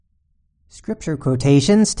Scripture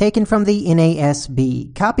quotations taken from the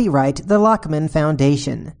NASB. Copyright the Lockman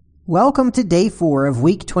Foundation. Welcome to Day 4 of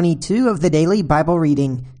Week 22 of the Daily Bible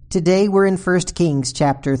Reading. Today we're in 1 Kings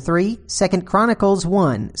chapter 3, 2 Chronicles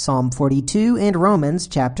 1, Psalm 42, and Romans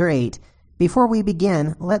chapter 8. Before we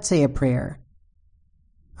begin, let's say a prayer.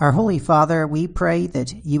 Our Holy Father, we pray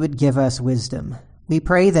that you would give us wisdom. We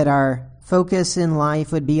pray that our focus in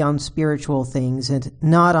life would be on spiritual things and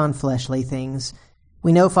not on fleshly things.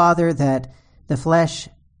 We know, Father, that the flesh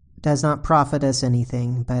does not profit us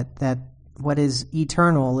anything, but that what is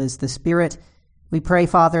eternal is the Spirit. We pray,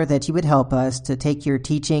 Father, that you would help us to take your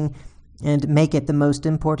teaching and make it the most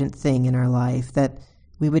important thing in our life, that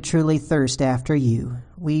we would truly thirst after you.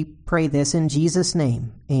 We pray this in Jesus'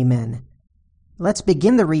 name. Amen. Let's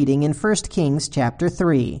begin the reading in 1 Kings chapter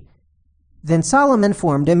 3. Then Solomon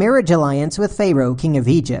formed a marriage alliance with Pharaoh, king of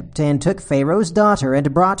Egypt, and took Pharaoh's daughter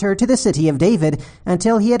and brought her to the city of David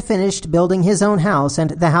until he had finished building his own house and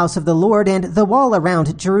the house of the Lord and the wall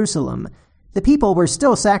around Jerusalem. The people were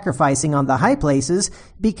still sacrificing on the high places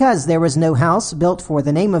because there was no house built for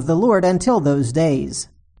the name of the Lord until those days.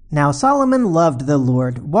 Now Solomon loved the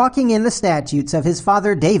Lord, walking in the statutes of his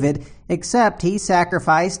father David, except he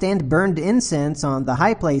sacrificed and burned incense on the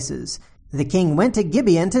high places. The king went to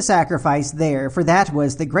Gibeon to sacrifice there, for that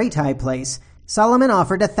was the great high place. Solomon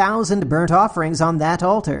offered 1,000 burnt offerings on that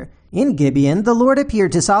altar. In Gibeon, the Lord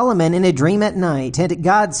appeared to Solomon in a dream at night, and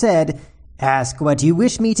God said, "Ask what you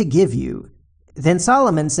wish me to give you." Then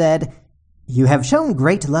Solomon said, "You have shown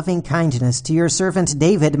great loving kindness to your servant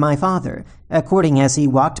David my father, according as he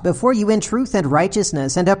walked before you in truth and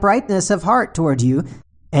righteousness and uprightness of heart toward you.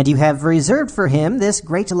 And you have reserved for him this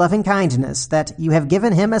great loving kindness, that you have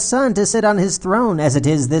given him a son to sit on his throne, as it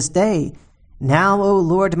is this day. Now, O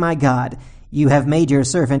Lord my God, you have made your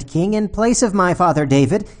servant king in place of my father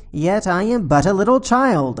David, yet I am but a little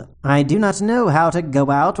child. I do not know how to go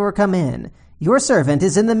out or come in. Your servant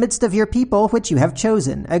is in the midst of your people which you have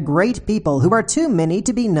chosen, a great people who are too many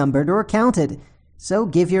to be numbered or counted. So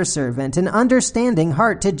give your servant an understanding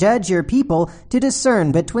heart to judge your people, to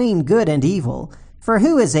discern between good and evil. For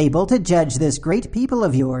who is able to judge this great people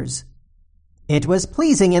of yours?" It was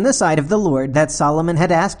pleasing in the sight of the Lord that Solomon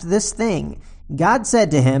had asked this thing. God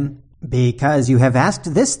said to him, "Because you have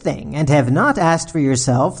asked this thing, and have not asked for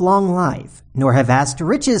yourself long life, nor have asked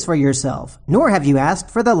riches for yourself, nor have you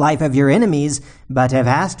asked for the life of your enemies, but have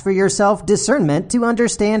asked for yourself discernment to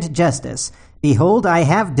understand justice, behold, I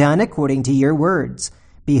have done according to your words.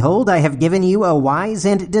 Behold, I have given you a wise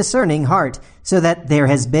and discerning heart, so that there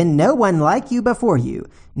has been no one like you before you,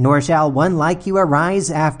 nor shall one like you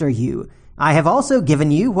arise after you. I have also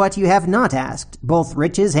given you what you have not asked, both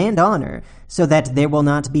riches and honor, so that there will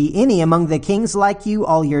not be any among the kings like you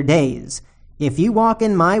all your days. If you walk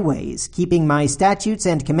in my ways, keeping my statutes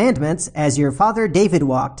and commandments, as your father David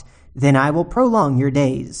walked, then I will prolong your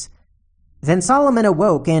days." Then Solomon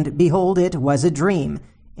awoke, and behold, it was a dream.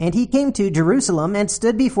 And he came to Jerusalem and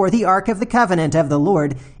stood before the ark of the covenant of the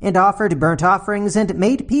Lord, and offered burnt offerings and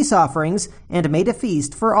made peace offerings, and made a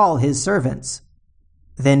feast for all his servants.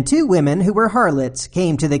 Then 2 women who were harlots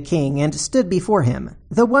came to the king and stood before him.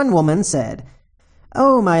 The one woman said,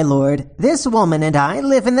 "O my lord, this woman and I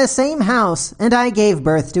live in the same house, and I gave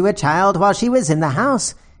birth to a child while she was in the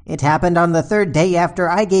house. It happened on the 3rd day after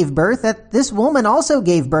I gave birth that this woman also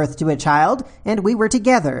gave birth to a child, and we were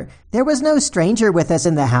together. There was no stranger with us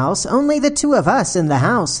in the house, only the 2 of us in the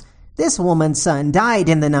house. This woman's son died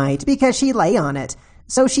in the night because she lay on it.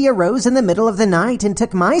 So she arose in the middle of the night and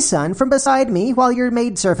took my son from beside me while your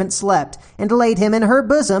maidservant slept, and laid him in her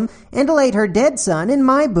bosom, and laid her dead son in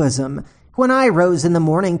my bosom. When I rose in the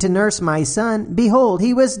morning to nurse my son, behold,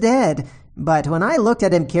 he was dead. But when I looked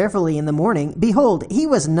at him carefully in the morning, behold, he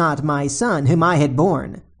was not my son whom I had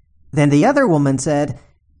born." Then the other woman said,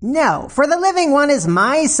 "No, for the living one is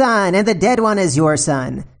my son, and the dead one is your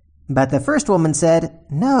son." But the first woman said,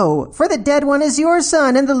 "No, for the dead one is your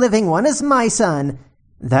son, and the living one is my son."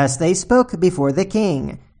 Thus they spoke before the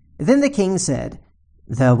king. Then the king said,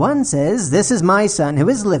 "The one says, 'This is my son who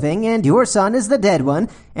is living, and your son is the dead one,'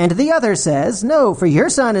 and the other says, 'No, for your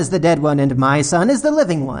son is the dead one, and my son is the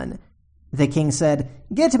living one.'" The king said,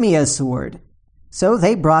 "Get me a sword." So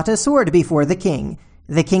they brought a sword before the king.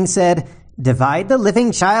 The king said, "Divide the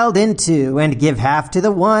living child in 2, and give half to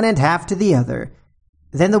the one and half to the other."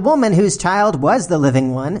 Then the woman whose child was the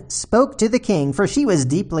living one spoke to the king, for she was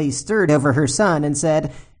deeply stirred over her son, and said,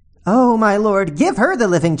 "Oh, my lord, give her the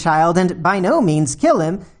living child, and by no means kill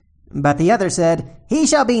him." But the other said, "He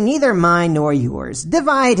shall be neither mine nor yours.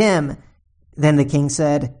 Divide him." Then the king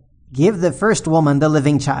said, "Give the first woman the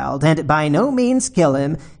living child, and by no means kill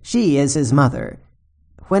him. She is his mother."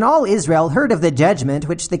 When all Israel heard of the judgment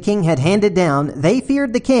which the king had handed down, they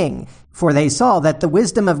feared the king, for they saw that the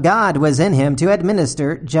wisdom of God was in him to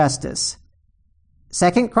administer justice.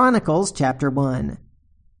 2 Chronicles chapter 1.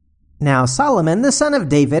 Now Solomon the son of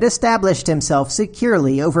David established himself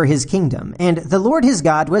securely over his kingdom, and the Lord his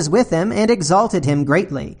God was with him and exalted him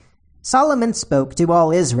greatly. Solomon spoke to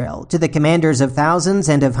all Israel, to the commanders of thousands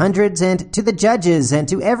and of hundreds, and to the judges, and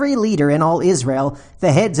to every leader in all Israel,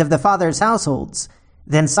 the heads of the fathers' households.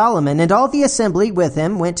 Then Solomon and all the assembly with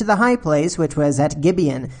him went to the high place which was at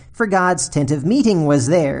Gibeon, for God's tent of meeting was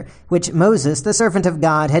there, which Moses the servant of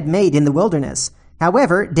God had made in the wilderness.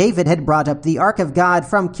 However, David had brought up the ark of God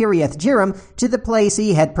from Kiriath-Jearim to the place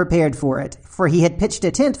he had prepared for it, for he had pitched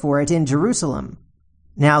a tent for it in Jerusalem.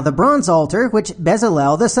 Now the bronze altar, which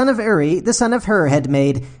Bezalel the son of Uri, the son of Hur, had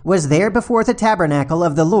made, was there before the tabernacle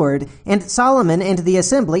of the Lord, and Solomon and the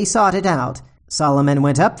assembly sought it out. Solomon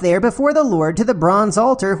went up there before the Lord to the bronze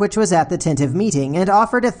altar which was at the tent of meeting, and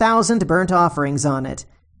offered 1,000 burnt offerings on it.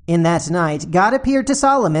 In that night God appeared to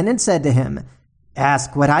Solomon and said to him,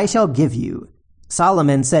 "Ask what I shall give you."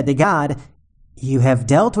 Solomon said to God, "You have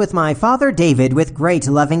dealt with my father David with great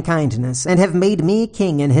loving kindness, and have made me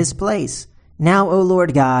king in his place. Now, O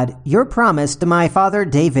Lord God, your promise to my father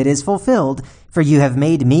David is fulfilled, for you have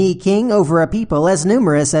made me king over a people as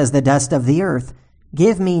numerous as the dust of the earth.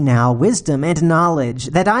 Give me now wisdom and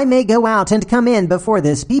knowledge, that I may go out and come in before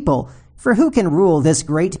this people, for who can rule this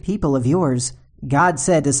great people of yours?" God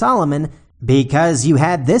said to Solomon, "Because you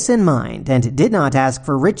had this in mind, and did not ask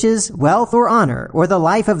for riches, wealth, or honor, or the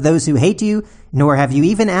life of those who hate you, nor have you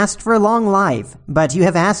even asked for long life, but you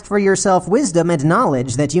have asked for yourself wisdom and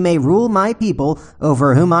knowledge, that you may rule my people,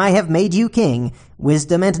 over whom I have made you king,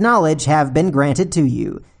 wisdom and knowledge have been granted to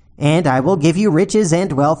you. And I will give you riches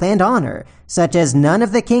and wealth and honor, such as none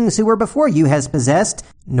of the kings who were before you has possessed,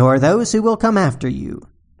 nor those who will come after you."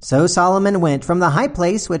 So Solomon went from the high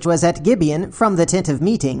place which was at Gibeon, from the tent of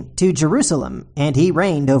meeting, to Jerusalem, and he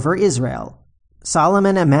reigned over Israel.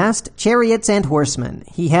 Solomon amassed chariots and horsemen.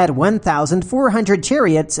 He had 1,400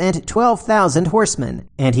 chariots and 12,000 horsemen,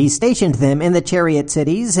 and he stationed them in the chariot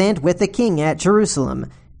cities and with the king at Jerusalem.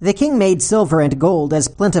 The king made silver and gold as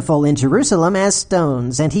plentiful in Jerusalem as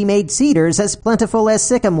stones, and he made cedars as plentiful as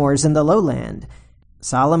sycamores in the lowland.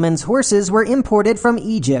 Solomon's horses were imported from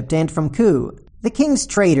Egypt and from Cu. The king's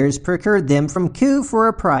traders procured them from Cu for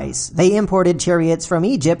a price. They imported chariots from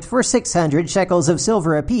Egypt for 600 shekels of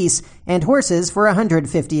silver apiece, and horses for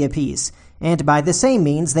 150 apiece. And by the same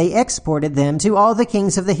means they exported them to all the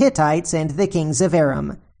kings of the Hittites and the kings of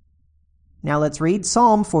Aram. Now let's read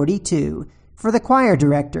Psalm 42. For the choir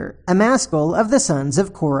director, a maskil of the sons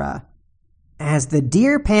of Korah. As the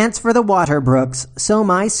deer pants for the water brooks, so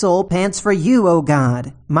my soul pants for you, O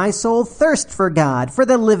God. My soul thirsts for God, for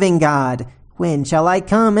the living God. When shall I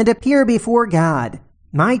come and appear before God?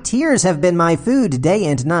 My tears have been my food day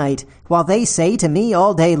and night, while they say to me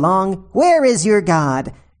all day long, "Where is your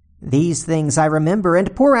God?" These things I remember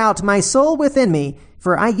and pour out my soul within me,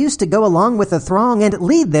 for I used to go along with the throng and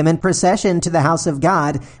lead them in procession to the house of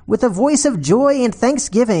God, with a voice of joy and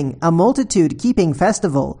thanksgiving, a multitude keeping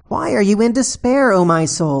festival. Why are you in despair, O my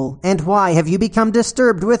soul? And why have you become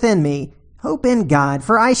disturbed within me? Hope in God,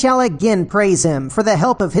 for I shall again praise him for the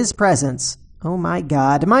help of his presence. O my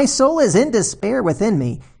God, my soul is in despair within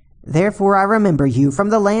me. Therefore I remember you from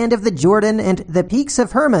the land of the Jordan and the peaks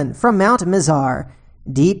of Hermon, from Mount Mizar.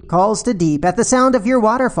 Deep calls to deep at the sound of your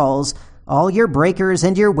waterfalls. All your breakers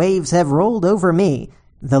and your waves have rolled over me.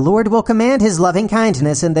 The Lord will command his loving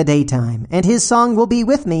kindness in the daytime, and his song will be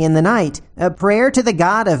with me in the night, a prayer to the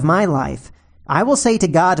God of my life. I will say to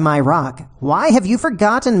God my rock, why have you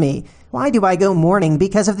forgotten me? Why do I go mourning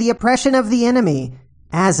because of the oppression of the enemy?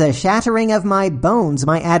 As a shattering of my bones,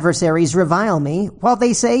 my adversaries revile me, while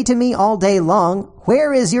they say to me all day long,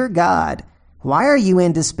 "Where is your God?" Why are you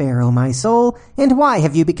in despair, O my soul? And why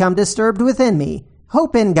have you become disturbed within me?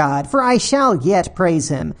 Hope in God, for I shall yet praise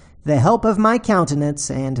him, the help of my countenance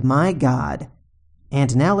and my God.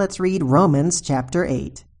 And now let's read Romans chapter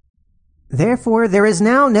 8. Therefore there is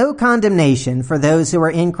now no condemnation for those who are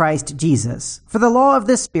in Christ Jesus. For the law of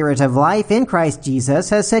the Spirit of life in Christ Jesus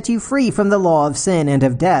has set you free from the law of sin and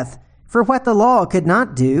of death. For what the law could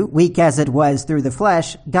not do, weak as it was through the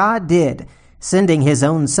flesh, God did, sending his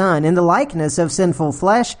own Son in the likeness of sinful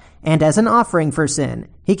flesh, and as an offering for sin.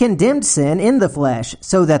 He condemned sin in the flesh,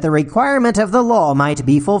 so that the requirement of the law might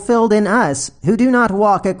be fulfilled in us, who do not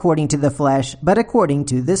walk according to the flesh, but according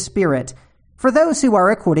to the Spirit. For those who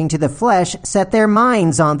are according to the flesh set their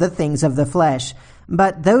minds on the things of the flesh,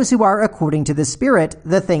 but those who are according to the Spirit,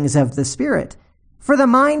 the things of the Spirit. For the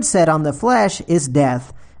mind set on the flesh is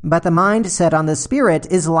death, But the mind set on the Spirit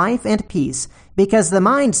is life and peace, because the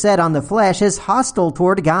mind set on the flesh is hostile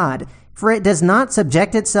toward God, for it does not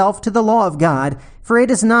subject itself to the law of God, for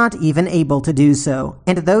it is not even able to do so,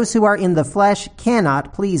 and those who are in the flesh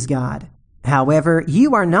cannot please God. However,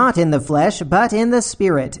 you are not in the flesh, but in the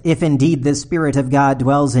Spirit, if indeed the Spirit of God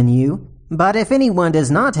dwells in you. But if anyone does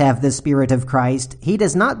not have the Spirit of Christ, he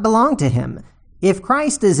does not belong to him. If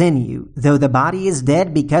Christ is in you, though the body is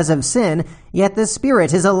dead because of sin, yet the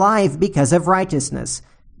Spirit is alive because of righteousness.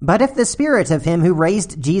 But if the Spirit of him who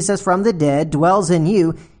raised Jesus from the dead dwells in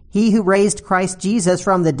you, he who raised Christ Jesus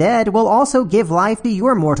from the dead will also give life to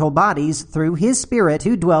your mortal bodies through his Spirit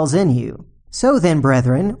who dwells in you. So then,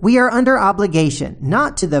 brethren, we are under obligation,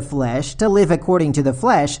 not to the flesh, to live according to the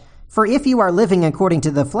flesh, for if you are living according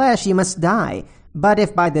to the flesh, you must die. But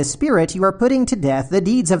if by the Spirit you are putting to death the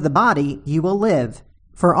deeds of the body, you will live.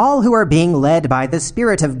 For all who are being led by the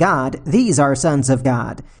Spirit of God, these are sons of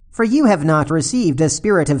God. For you have not received a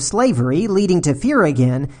spirit of slavery leading to fear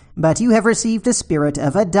again, but you have received a spirit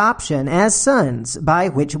of adoption as sons, by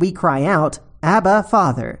which we cry out, Abba,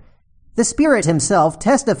 Father. The Spirit himself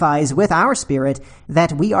testifies with our spirit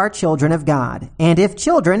that we are children of God, and if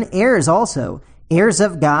children, heirs also, heirs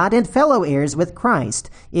of God and fellow heirs with Christ,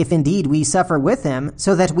 if indeed we suffer with him,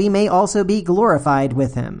 so that we may also be glorified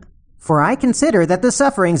with him. For I consider that the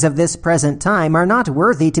sufferings of this present time are not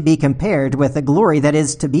worthy to be compared with the glory that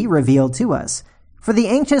is to be revealed to us. For the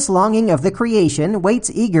anxious longing of the creation waits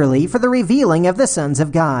eagerly for the revealing of the sons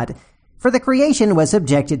of God. For the creation was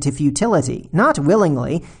subjected to futility, not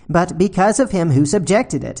willingly, but because of him who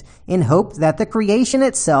subjected it, in hope that the creation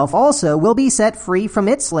itself also will be set free from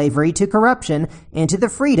its slavery to corruption into the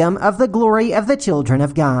freedom of the glory of the children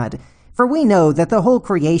of God. For we know that the whole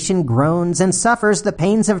creation groans and suffers the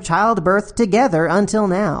pains of childbirth together until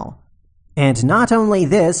now. And not only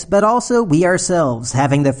this, but also we ourselves,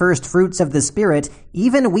 having the first fruits of the Spirit,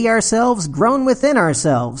 even we ourselves groan within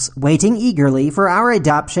ourselves, waiting eagerly for our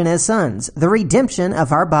adoption as sons, the redemption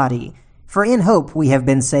of our body. For in hope we have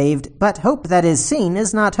been saved, but hope that is seen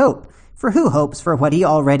is not hope. For who hopes for what he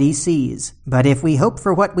already sees? But if we hope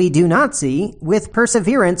for what we do not see, with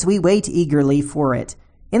perseverance we wait eagerly for it.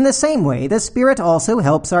 In the same way, the Spirit also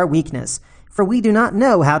helps our weakness. For we do not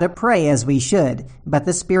know how to pray as we should, but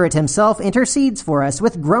the Spirit himself intercedes for us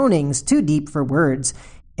with groanings too deep for words.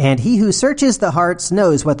 And he who searches the hearts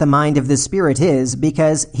knows what the mind of the Spirit is,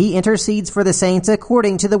 because he intercedes for the saints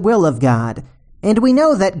according to the will of God. And we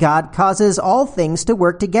know that God causes all things to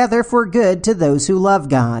work together for good to those who love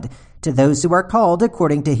God, to those who are called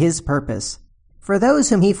according to his purpose. For those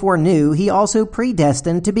whom he foreknew, he also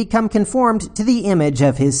predestined to become conformed to the image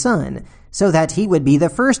of his Son, so that he would be the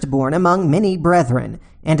firstborn among many brethren.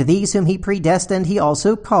 And these whom he predestined he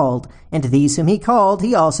also called, and these whom he called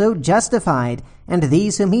he also justified, and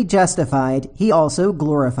these whom he justified he also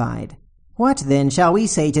glorified. What then shall we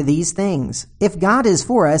say to these things? If God is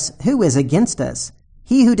for us, who is against us?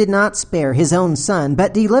 He who did not spare his own Son,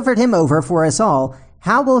 but delivered him over for us all,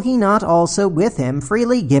 how will he not also with him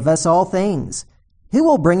freely give us all things? Who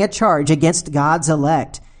will bring a charge against God's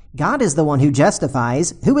elect? God is the one who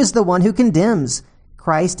justifies. Who is the one who condemns?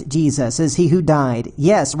 Christ Jesus is he who died,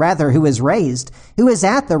 yes, rather who is raised, who is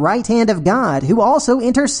at the right hand of God, who also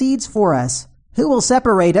intercedes for us. Who will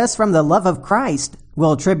separate us from the love of Christ?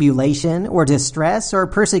 Will tribulation, or distress, or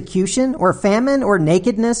persecution, or famine, or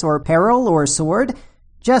nakedness, or peril, or sword?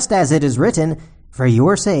 Just as it is written, For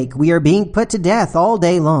your sake we are being put to death all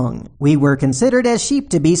day long. We were considered as sheep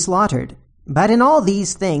to be slaughtered. But in all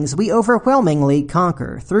these things we overwhelmingly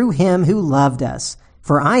conquer through him who loved us.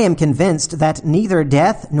 For I am convinced that neither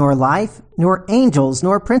death, nor life, nor angels,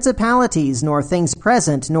 nor principalities, nor things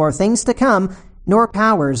present, nor things to come, nor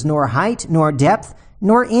powers, nor height, nor depth,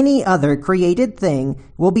 nor any other created thing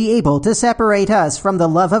will be able to separate us from the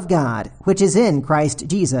love of God, which is in Christ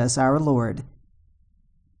Jesus our Lord.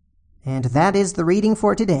 And that is the reading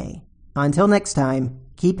for today. Until next time,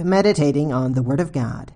 keep meditating on the Word of God.